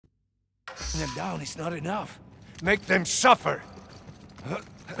Them down is not enough. Make them suffer.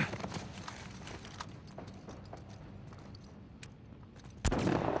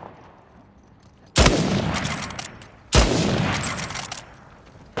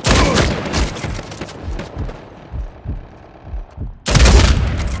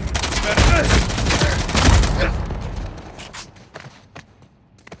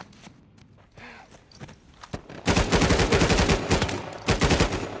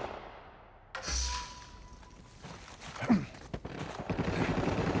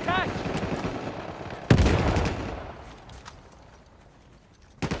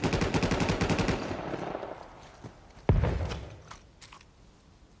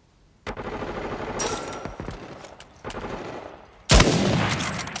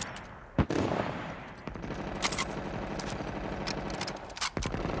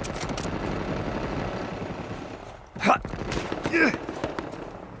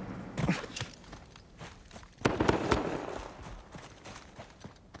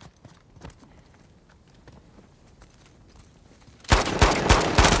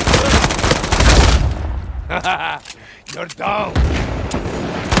 You're down!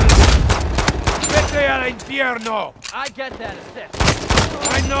 Vete al infierno! I get that assist.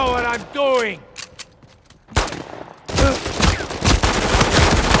 I know what I'm doing!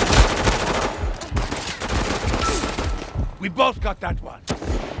 We both got that one.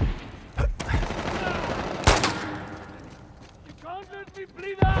 You can't let me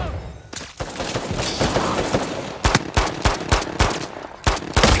bleed out!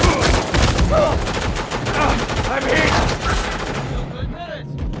 I'm hit!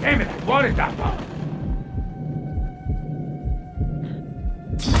 Damn it, I wanted that one!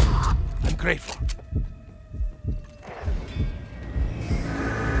 I'm grateful.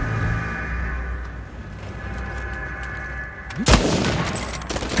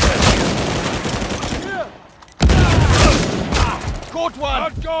 Caught one!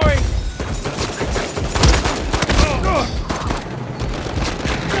 Not going!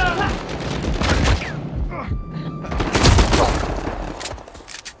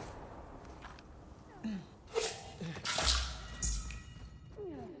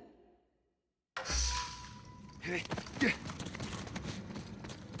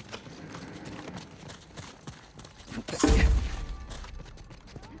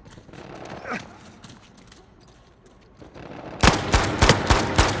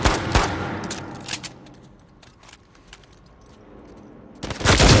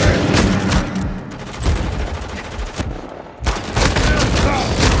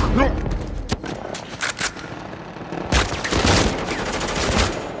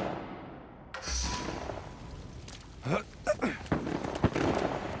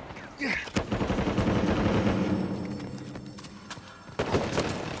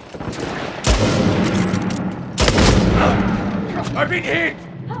 I've been hit!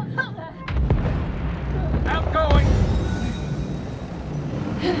 I'm going!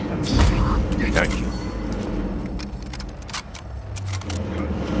 Thank you.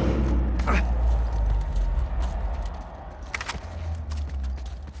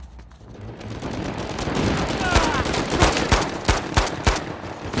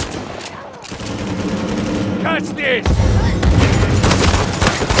 Catch this!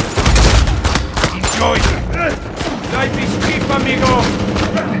 Enjoy it! Life is cheap, amigo!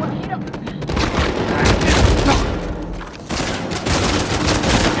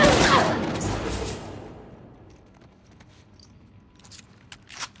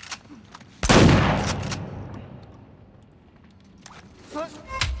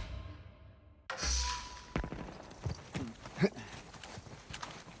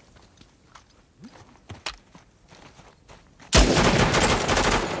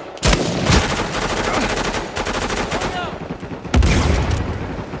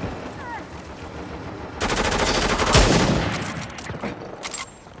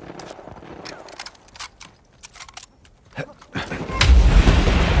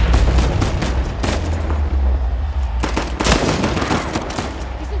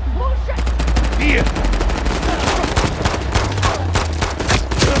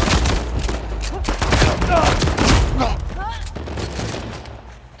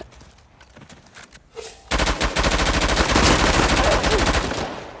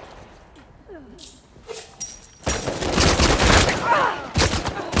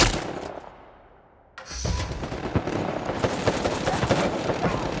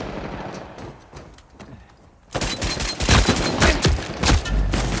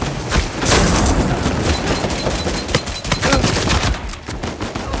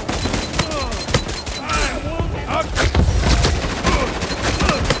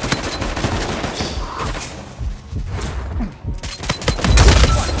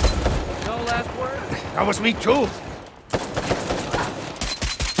 was me too.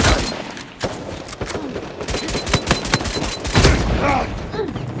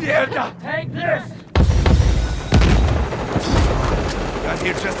 Mierda! Take this! Got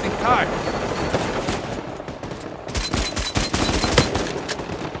here just in time.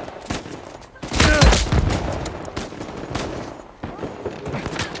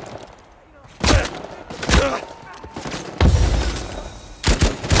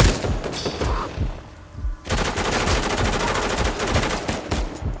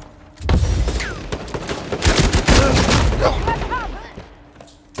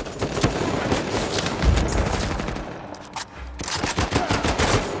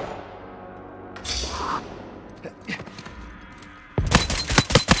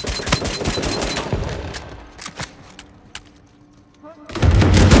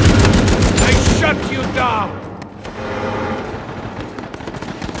 Shut you down!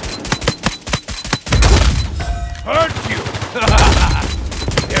 Hurt you!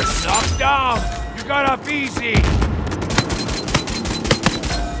 They're knocked down! You got off easy!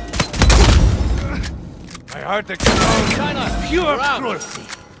 My heart explodes. China, Pure around. cruelty!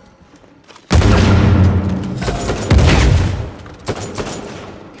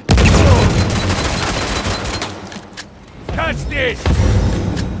 Catch this!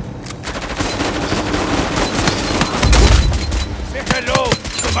 Say hello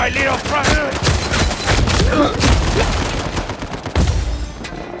to my little brother!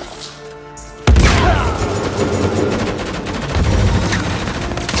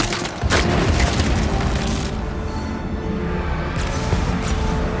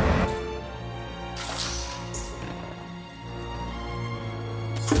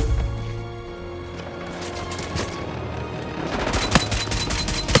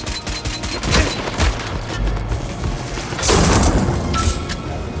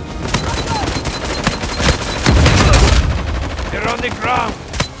 They're on the ground!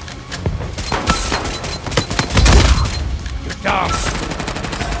 You're down!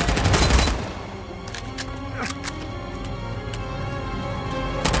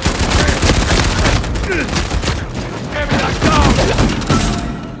 Get knocked down!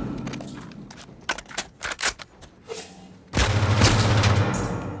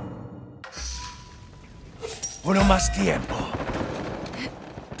 Uno más tiempo.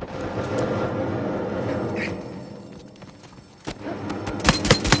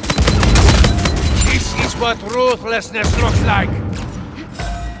 This is what ruthlessness looks like.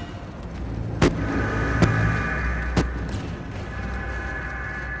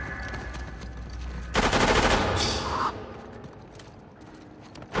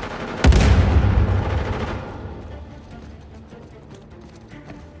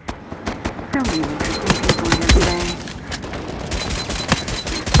 So many interesting people here today.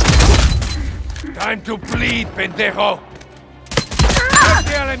 Time to bleed, pendejo!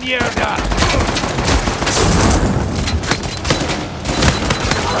 ¡Vete a la mierda!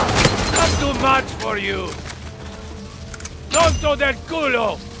 Not too much for you! ¡Tonto del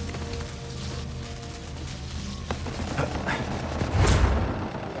culo!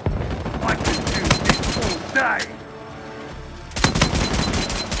 What did you think? Die!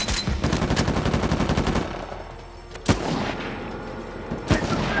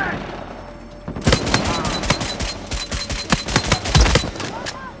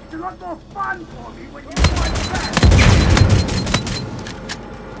 You got more fun for me when you fight back!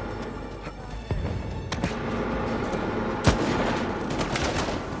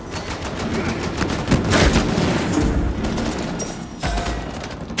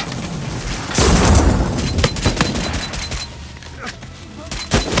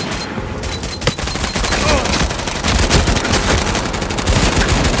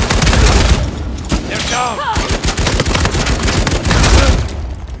 They're down!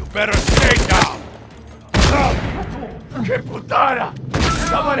 You better stay down! ¡Qué putada!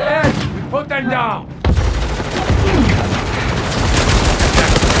 Someone ahead! Put them down!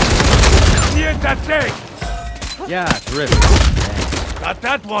 Siéntate! Yeah, terrific. Got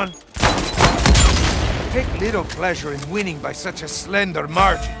that one! Take little pleasure in winning by such a slender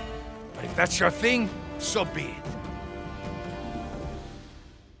margin. But if that's your thing, so be it.